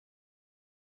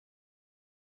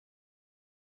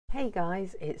Hey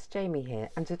guys, it's Jamie here,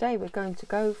 and today we're going to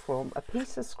go from a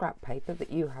piece of scrap paper that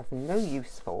you have no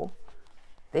use for,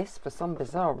 this for some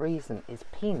bizarre reason is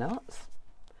peanuts,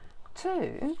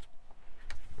 to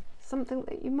something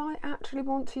that you might actually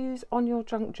want to use on your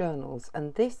junk journals,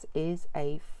 and this is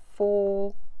a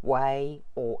 4-way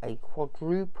or a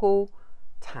quadruple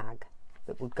tag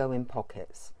that would go in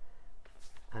pockets.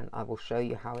 And I will show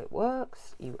you how it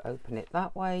works. You open it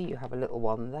that way, you have a little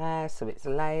one there, so it's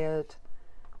layered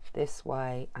this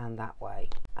way and that way,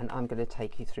 and I'm going to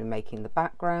take you through making the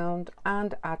background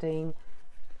and adding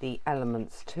the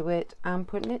elements to it and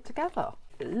putting it together.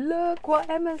 Look what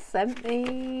Emma sent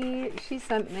me. She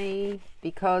sent me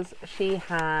because she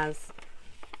has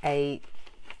a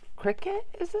Cricut,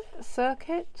 is it? A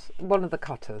circuit? One of the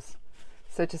cutters.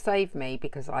 So to save me,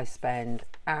 because I spend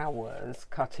hours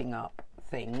cutting up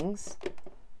things,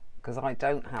 because I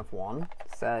don't have one,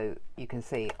 so you can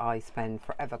see I spend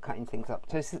forever cutting things up.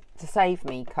 To save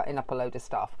me cutting up a load of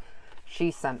stuff,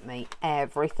 she sent me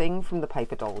everything from the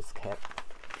Paper Dolls kit.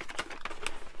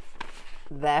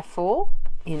 Therefore,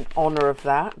 in honour of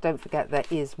that, don't forget there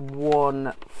is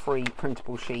one free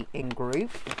printable sheet in group,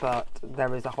 but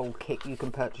there is a whole kit you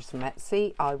can purchase from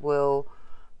Etsy. I will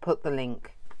put the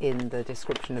link in the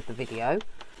description of the video.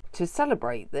 To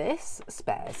celebrate this,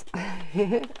 spares.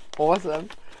 Awesome.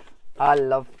 I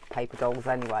love paper dolls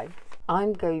anyway.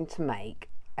 I'm going to make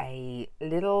a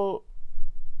little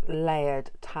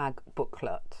layered tag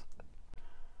booklet.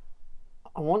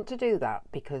 I want to do that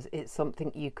because it's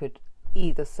something you could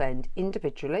either send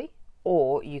individually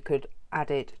or you could add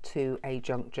it to a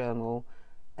junk journal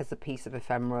as a piece of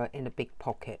ephemera in a big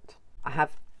pocket. I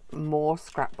have more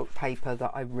scrapbook paper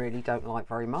that I really don't like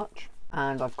very much,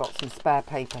 and I've got some spare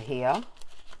paper here,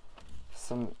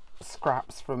 some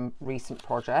scraps from recent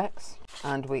projects,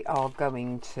 and we are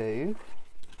going to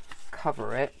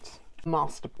cover it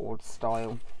Masterboard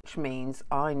style, which means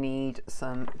I need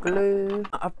some glue.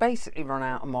 I've basically run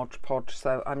out of Mod Podge,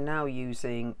 so I'm now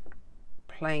using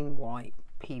plain white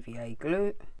PVA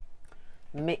glue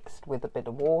mixed with a bit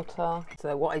of water.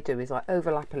 So what I do is I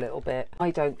overlap a little bit.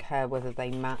 I don't care whether they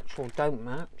match or don't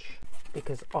match,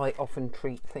 because I often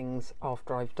treat things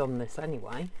after I've done this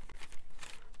anyway.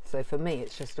 So for me,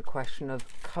 it's just a question of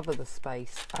cover the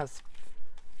space as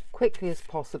quickly as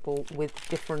possible with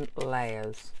different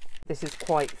layers. This is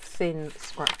quite thin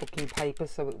scrapbooking paper,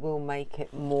 so it will make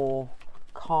it more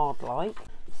card-like.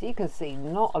 So you can see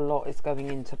not a lot is going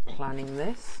into planning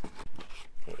this.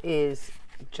 It is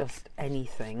just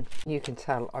anything. You can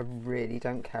tell I really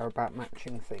don't care about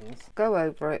matching things. Go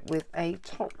over it with a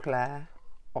top layer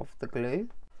of the glue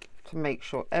to make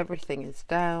sure everything is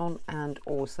down and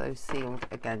also sealed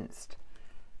against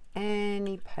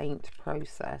any paint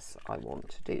process I want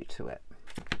to do to it.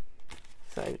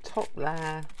 So top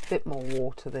layer, a bit more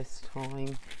water this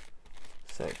time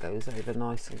so it goes over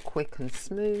nice and quick and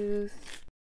smooth.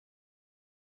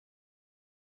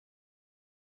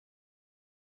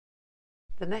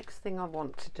 The next thing I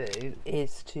want to do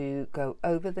is to go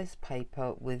over this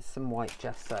paper with some white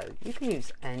gesso. You can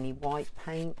use any white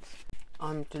paint.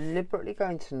 I'm deliberately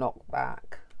going to knock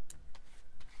back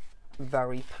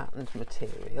very patterned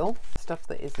material, stuff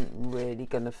that isn't really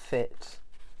going to fit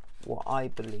what I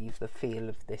believe the feel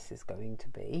of this is going to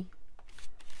be.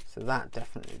 So that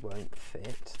definitely won't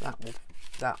fit.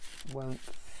 That won't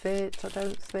fit, I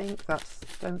don't think.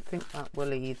 Don't think that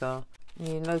will either.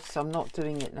 You notice I'm not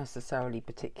doing it necessarily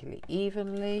particularly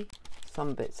evenly.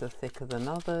 Some bits are thicker than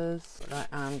others. I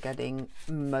am getting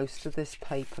most of this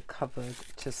paper covered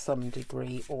to some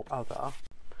degree or other.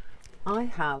 I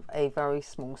have a very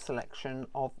small selection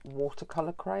of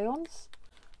watercolour crayons.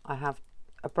 I have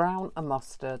a brown, a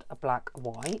mustard, a black, a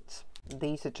white.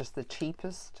 These are just the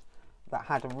cheapest that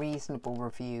had a reasonable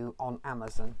review on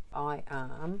Amazon. I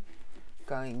am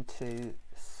going to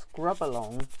scrub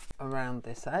along around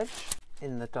this edge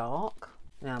in the dark.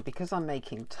 Now, because I'm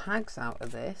making tags out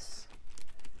of this,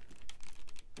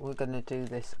 we're going to do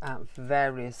this at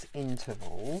various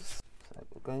intervals. So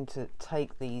we're going to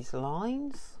take these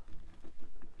lines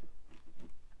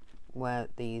where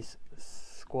these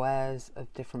squares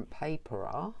of different paper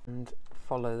are and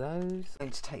follow those. I'm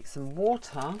going to take some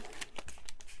water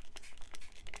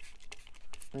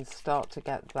and start to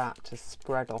get that to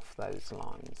spread off those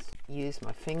lines. Use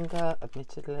my finger,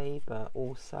 admittedly, but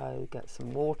also get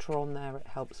some water on there. It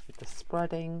helps with the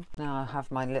spreading. Now I have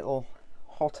my little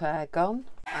hot air gun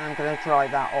and I'm going to dry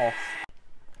that off.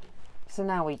 So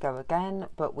now we go again,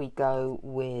 but we go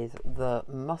with the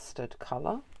mustard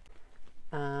colour,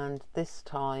 and this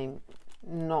time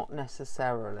not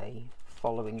necessarily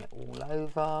following it all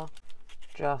over,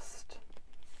 just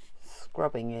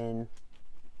scrubbing in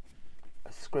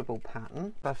scribble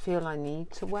pattern. If I feel I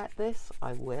need to wet this,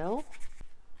 I will.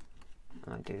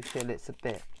 And I do feel it's a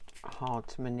bit hard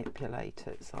to manipulate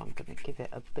it, so I'm going to give it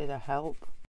a bit of help.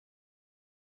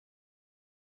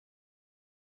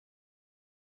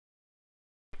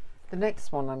 The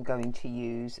next one I'm going to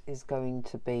use is going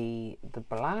to be the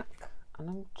black, and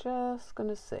I'm just going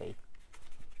to see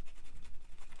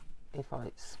if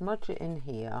I smudge it in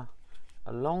here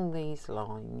along these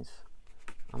lines,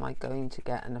 am I going to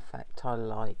get an effect I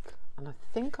like? And I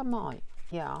think I might.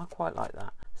 Yeah, I quite like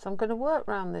that. So I'm going to work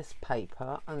around this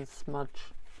paper and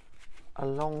smudge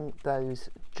along those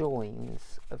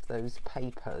joins of those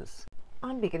papers.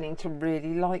 I'm beginning to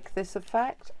really like this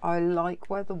effect. I like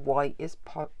where the white is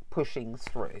pushing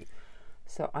through.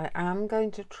 So I am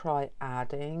going to try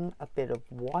adding a bit of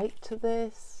white to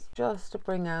this just to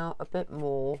bring out a bit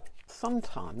more.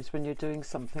 Sometimes when you're doing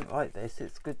something like this,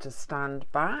 it's good to stand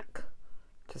back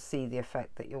to see the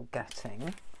effect that you're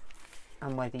getting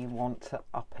and whether you want to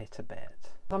up it a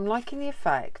bit. I'm liking the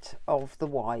effect of the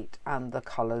white and the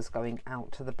colours going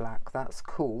out to the black. That's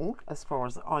cool as far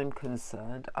as I'm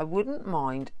concerned. I wouldn't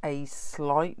mind a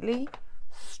slightly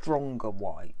stronger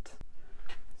white.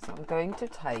 So I'm going to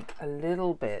take a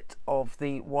little bit of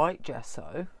the white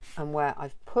gesso, and where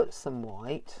I've put some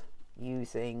white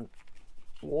using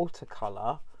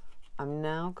watercolour, I'm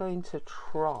now going to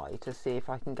try to see if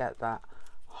I can get that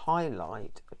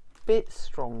highlight a bit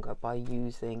stronger by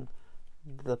using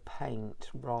the paint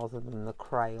rather than the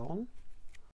crayon.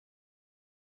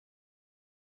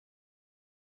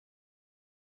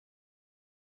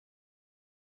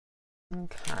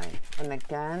 Okay, and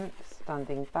again,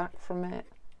 standing back from it,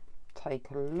 take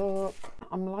a look.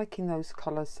 I'm liking those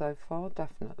colours so far,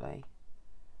 definitely.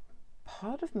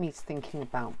 Part of me is thinking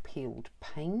about peeled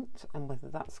paint and whether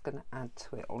that's going to add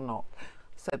to it or not.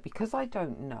 So because I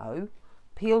don't know,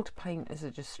 peeled paint is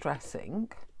a distress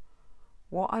ink.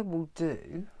 What I will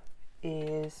do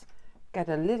is get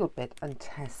a little bit and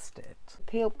test it.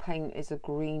 Peeled paint is a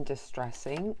green distress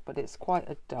ink, but it's quite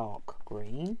a dark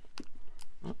green.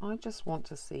 And I just want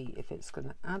to see if it's going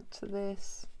to add to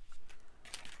this.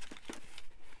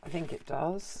 I think it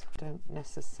does. Don't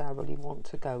necessarily want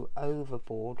to go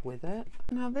overboard with it.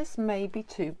 Now this may be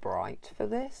too bright for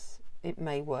this. It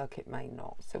may work, it may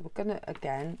not. So we're going to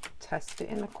again test it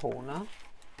in a corner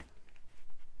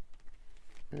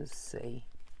and see.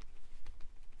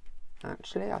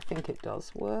 Actually, I think it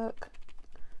does work,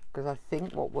 because I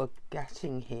think what we're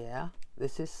getting here,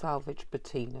 this is Salvage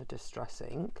Patina Distress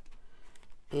Ink,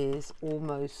 is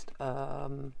almost a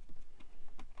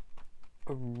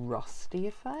rusty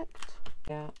effect.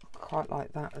 Yeah, quite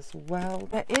like that as well.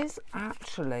 There is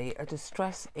actually a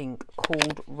distress ink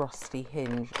called Rusty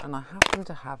Hinged, and I happen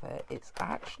to have it. It's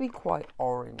actually quite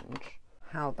orange.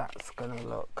 How that's gonna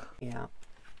look. Yeah,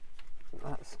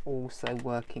 that's also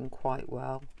working quite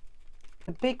well.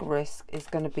 The big risk is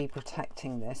going to be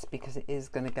protecting this, because it is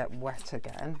going to get wet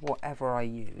again, whatever I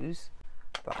use.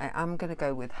 But I am going to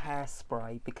go with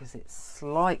Hairspray because it's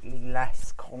slightly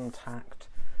less contact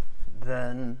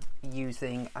than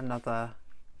using another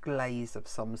glaze of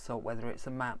some sort, whether it's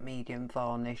a matte medium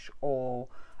varnish or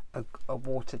a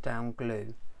watered down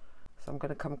glue. So I'm going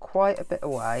to come quite a bit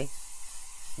away.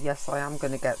 Yes, I am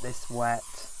going to get this wet.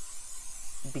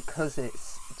 Because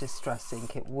it's distress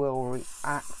ink, it will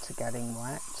react to getting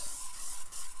wet,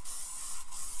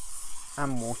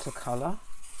 and watercolour,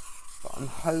 but I'm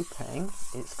hoping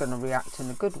it's going to react in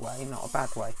a good way, not a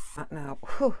bad way. That now,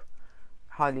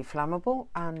 highly flammable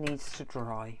and needs to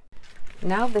dry.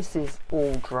 Now this is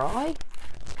all dry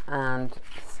and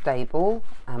stable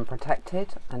and protected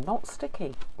and not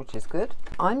sticky, which is good.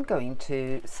 I'm going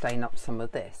to stain up some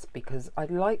of this because I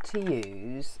like to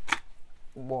use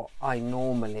what I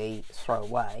normally throw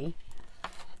away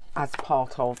as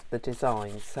part of the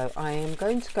design. So I am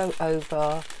going to go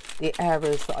over the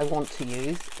areas that I want to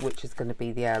use, which is going to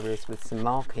be the areas with some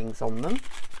markings on them,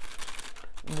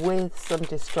 with some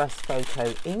Distress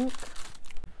Photo ink,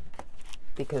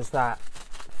 because that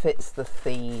fits the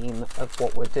theme of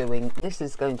what we're doing. This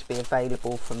is going to be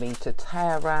available for me to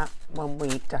tear at when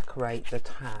we decorate the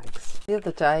tags. The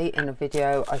other day in a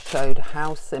video I showed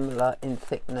how similar in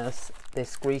thickness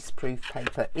this greaseproof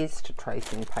paper is to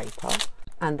tracing paper,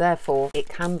 and therefore it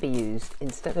can be used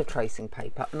instead of tracing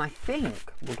paper, and I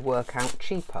think would work out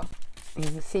cheaper. You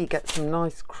can see you get some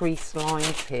nice crease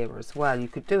lines here as well. You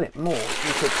could do it more.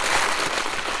 You could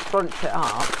scrunch it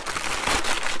up,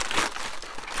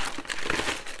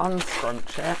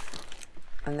 unscrunch it,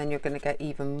 and then you're going to get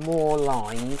even more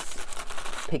lines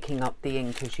picking up the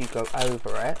ink as you go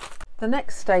over it. The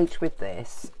next stage with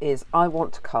this is I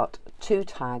want to cut 2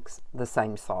 tags the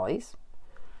same size,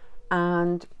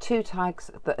 and 2 tags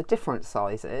that are different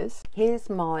sizes. Here's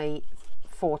my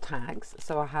 4 tags.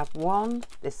 So I have one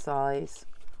this size,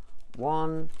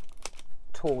 one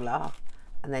taller,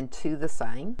 and then 2 the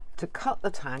same. To cut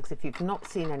the tags, if you've not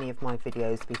seen any of my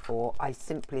videos before, I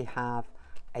simply have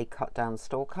a cut down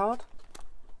store card,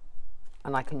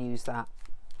 and I can use that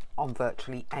on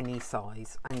virtually any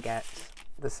size and get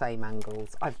the same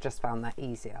angles. I've just found that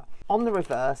easier. On the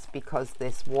reverse, because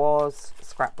this was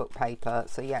scrapbook paper,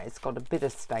 so yeah, it's got a bit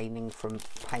of staining from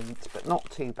paint, but not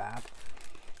too bad,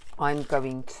 I'm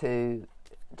going to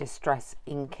distress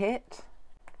ink it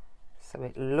so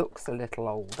it looks a little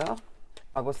older.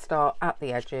 I will start at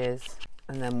the edges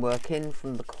and then work in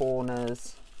from the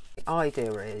corners. The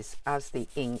idea is, as the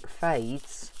ink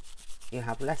fades, you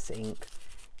have less ink,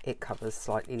 it covers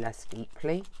slightly less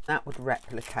deeply. That would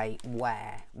replicate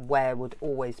wear. Wear would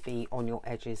always be on your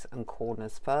edges and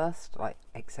corners first, like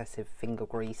excessive finger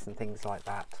grease and things like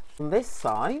that. On this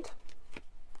side,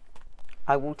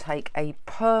 I will take a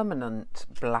permanent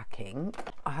black ink.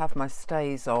 I have my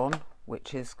Stays On,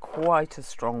 which is quite a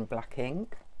strong black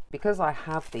ink. Because I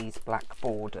have these black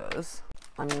borders,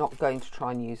 I'm not going to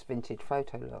try and use vintage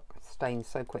photo look. It stains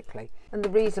so quickly. And the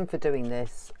reason for doing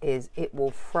this is it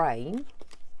will frame,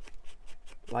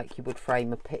 like you would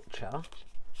frame a picture,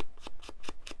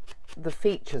 the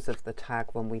features of the tag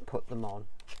when we put them on.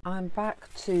 I'm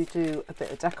back to do a bit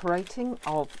of decorating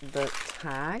of the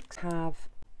tags. I have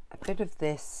a bit of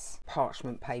this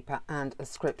parchment paper and a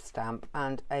script stamp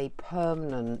and a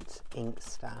permanent ink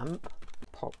stamp.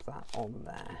 Pop that on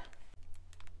there.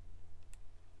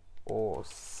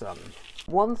 Awesome.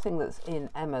 One thing that's in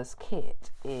Emma's kit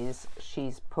is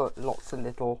she's put lots of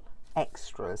little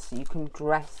extras so you can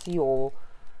dress your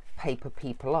paper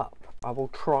people up. I will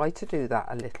try to do that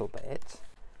a little bit,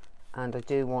 and I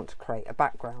do want to create a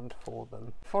background for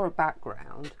them. For a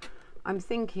background, I'm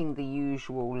thinking the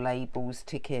usual labels,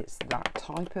 tickets, that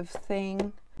type of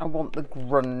thing. I want the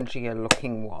grungier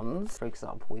looking ones. For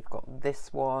example, we've got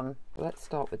this one. Let's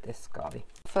start with this guy.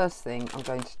 First thing, I'm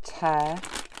going to tear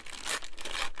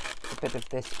a bit of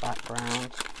this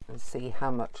background and see how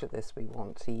much of this we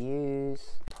want to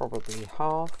use. Probably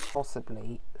half,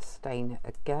 possibly stain it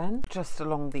again, just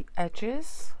along the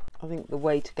edges. I think the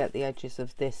way to get the edges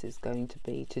of this is going to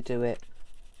be to do it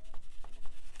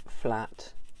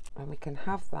flat, and we can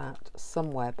have that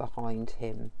somewhere behind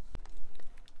him,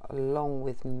 along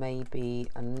with maybe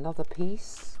another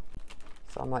piece.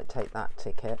 So I might take that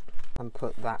ticket and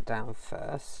put that down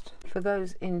first. For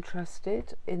those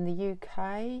interested in the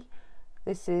UK,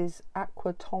 this is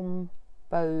Aqua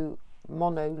Tombow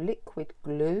Mono Liquid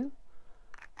Glue.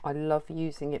 I love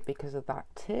using it because of that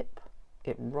tip.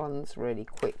 It runs really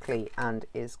quickly and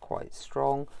is quite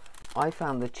strong. I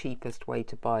found the cheapest way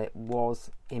to buy it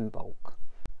was in bulk,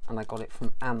 and I got it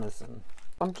from Amazon.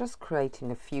 I'm just creating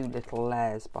a few little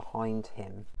layers behind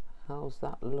him. How's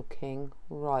that looking?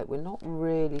 Right, we're not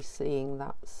really seeing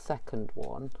that second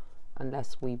one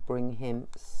unless we bring him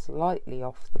slightly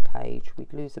off the page.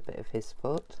 We'd lose a bit of his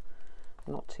foot.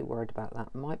 I'm not too worried about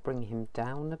that. Might bring him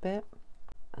down a bit,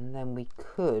 and then we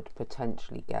could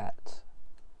potentially get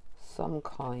some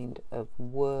kind of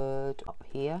word up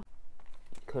here.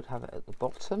 Could have it at the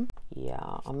bottom.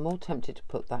 Yeah, I'm more tempted to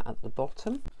put that at the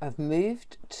bottom. I've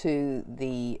moved to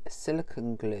the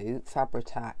silicone glue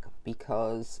Fabri-Tac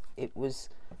because it was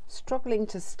struggling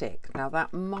to stick. Now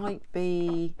that might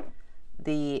be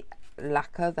the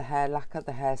lacquer, the hair lacquer,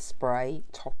 the hairspray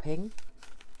topping.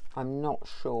 I'm not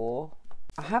sure.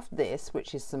 I have this,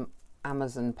 which is some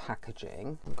Amazon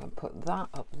packaging. I'm going to put that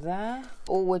up there.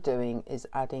 All we're doing is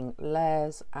adding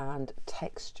layers and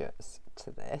textures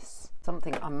to this.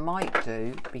 Something I might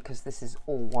do, because this is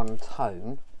all one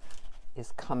tone,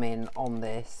 is come in on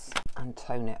this and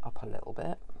tone it up a little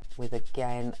bit with,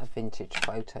 again, a vintage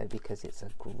photo, because it's a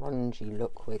grungy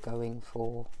look we're going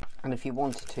for. And if you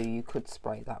wanted to, you could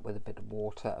spray that with a bit of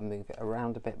water and move it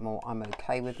around a bit more. I'm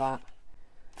okay with that.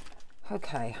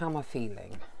 Okay, how am I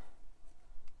feeling?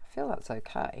 I feel that's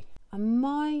okay. I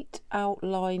might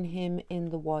outline him in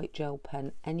the white gel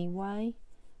pen anyway,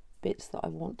 bits that I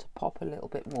want to pop a little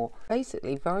bit more.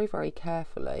 Basically, very, very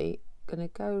carefully, gonna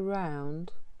go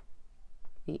round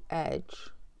the edge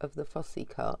of the fussy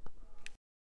cut.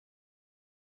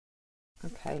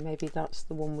 Okay, maybe that's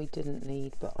the one we didn't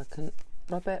need, but I can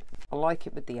rub it. I like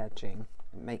it with the edging.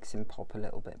 It makes him pop a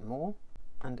little bit more,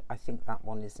 and I think that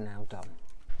one is now done.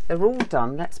 They're all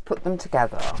done. Let's put them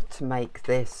together to make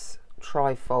this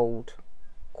tri-fold,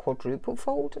 quadruple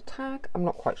fold tag. I'm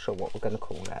not quite sure what we're going to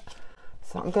call it.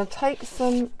 So I'm going to take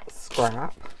some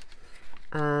scrap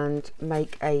and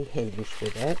make a hinge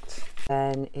with it.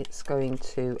 Then it's going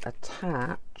to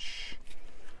attach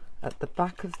at the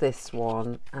back of this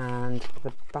one and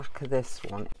the back of this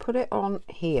one. Put it on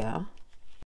here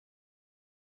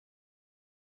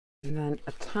and then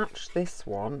attach this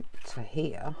one to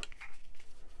here.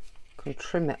 Can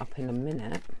trim it up in a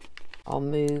minute. I'll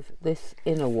move this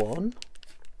inner one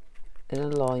in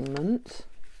alignment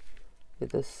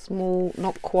with a small,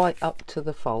 not quite up to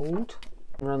the fold.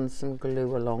 Run some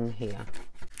glue along here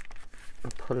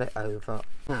and pull it over.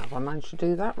 Now, have I managed to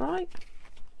do that right?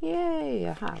 Yay,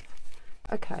 I have.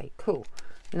 Okay, cool.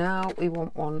 Now we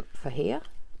want one for here.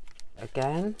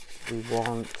 Again, we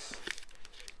want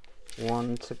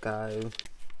one to go.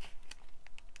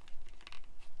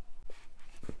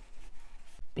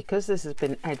 Because this has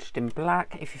been edged in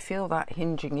black, if you feel that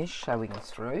hinging is showing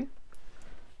through,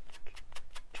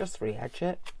 just re-edge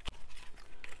it.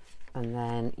 And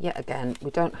then yet again, we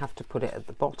don't have to put it at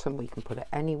the bottom, we can put it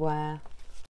anywhere.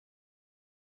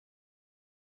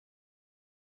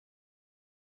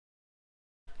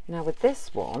 Now with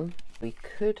this one, we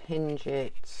could hinge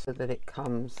it so that it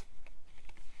comes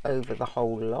over the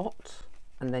whole lot,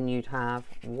 and then you'd have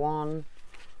 1,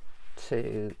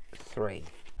 2, 3.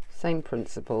 Same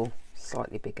principle,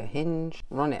 slightly bigger hinge,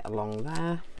 run it along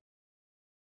there.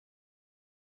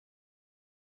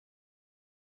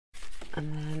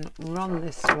 And then run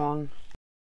this one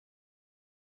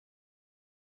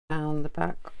down the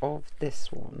back of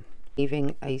this one,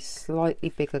 leaving a slightly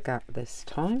bigger gap this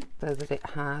time so that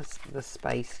it has the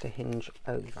space to hinge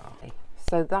over.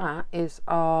 So that is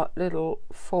our little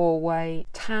 4-way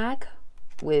tag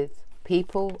with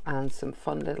people and some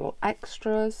fun little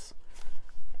extras.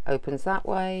 Opens that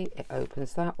way, it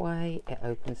opens that way, it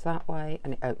opens that way,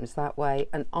 and it opens that way,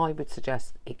 and I would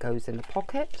suggest it goes in a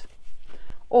pocket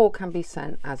or can be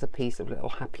sent as a piece of little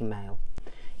happy mail.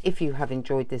 If you have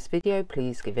enjoyed this video,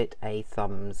 please give it a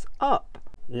thumbs up.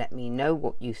 Let me know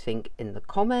what you think in the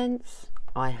comments.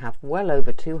 I have well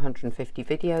over 250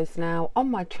 videos now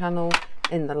on my channel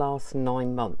in the last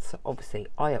 9 months. Obviously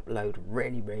I upload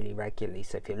really regularly,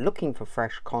 so if you're looking for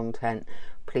fresh content,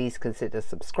 please consider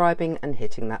subscribing and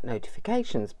hitting that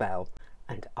notifications bell,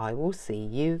 and I will see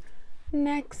you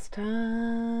next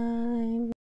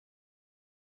time.